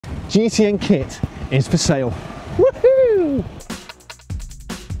GCN Kit is for sale. Woohoo!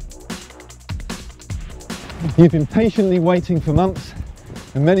 You've been patiently waiting for months,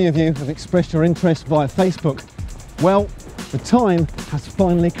 and many of you have expressed your interest via Facebook. Well, the time has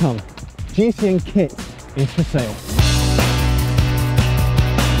finally come. GCN Kit is for sale.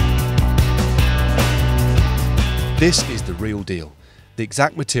 This is the real deal. The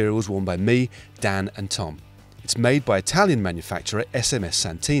exact materials worn by me, Dan and Tom. It's made by Italian manufacturer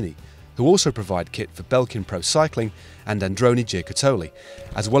sp-santini, who also provide kit for Belkin Pro Cycling and Androni Giocattoli,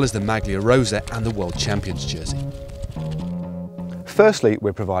 as well as the Maglia Rosa and the World Champions jersey. Firstly,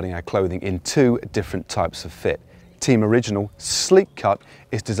 we're providing our clothing in two different types of fit. Team Original Sleek Cut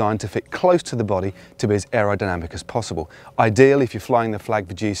is designed to fit close to the body to be as aerodynamic as possible, ideal if you're flying the flag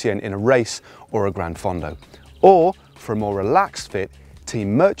for GCN in a race or a Gran Fondo. Or, for a more relaxed fit,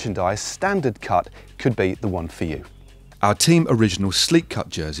 Team Merchandise Standard Cut could be the one for you. Our Team Original Sleek Cut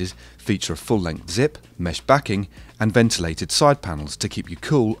jerseys feature a full-length zip, mesh backing and ventilated side panels to keep you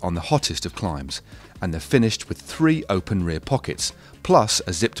cool on the hottest of climbs, and they're finished with 3 open rear pockets, plus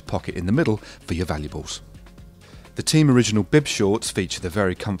a zipped pocket in the middle for your valuables. The Team Original Bib Shorts feature the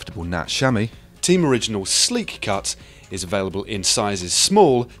very comfortable Nat chamois. Team Original Sleek Cut is available in sizes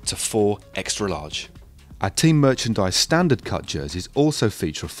small to 4 extra large. Our Team Merchandise Standard Cut jerseys also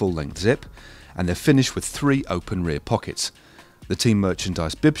feature a full-length zip, and they're finished with 3 open rear pockets. The Team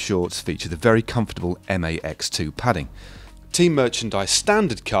Merchandise Bib Shorts feature the very comfortable MAX2 padding. Team Merchandise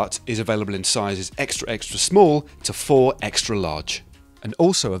Standard Cut is available in sizes extra small to 4 extra large. And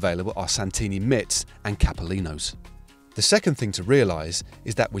also available are Santini mitts and Capolinos. The second thing to realise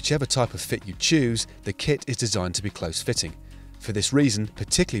is that whichever type of fit you choose, the kit is designed to be close fitting. For this reason,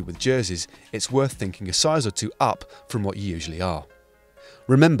 particularly with jerseys, it's worth thinking a size or 2 up from what you usually are.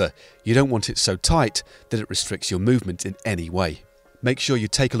 Remember, you don't want it so tight that it restricts your movement in any way. Make sure you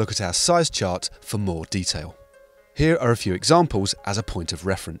take a look at our size chart for more detail. Here are a few examples as a point of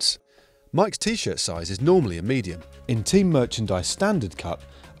reference. Mike's t-shirt size is normally a medium. In Team Merchandise Standard Cut,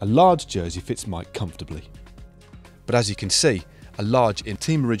 a large jersey fits Mike comfortably. But as you can see, a large in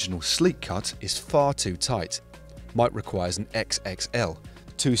Team Original Sleek Cut is far too tight. Mike requires an XXL,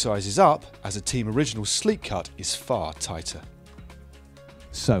 2 sizes up, as a Team Original Sleek Cut is far tighter.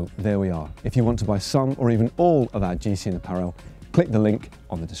 So there we are. If you want to buy some or even all of our GCN apparel, click the link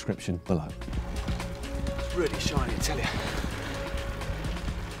on the description below. It's really shiny, I tell you.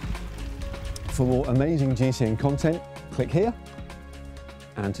 For more amazing GCN content, click here,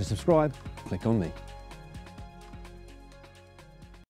 and to subscribe, click on me.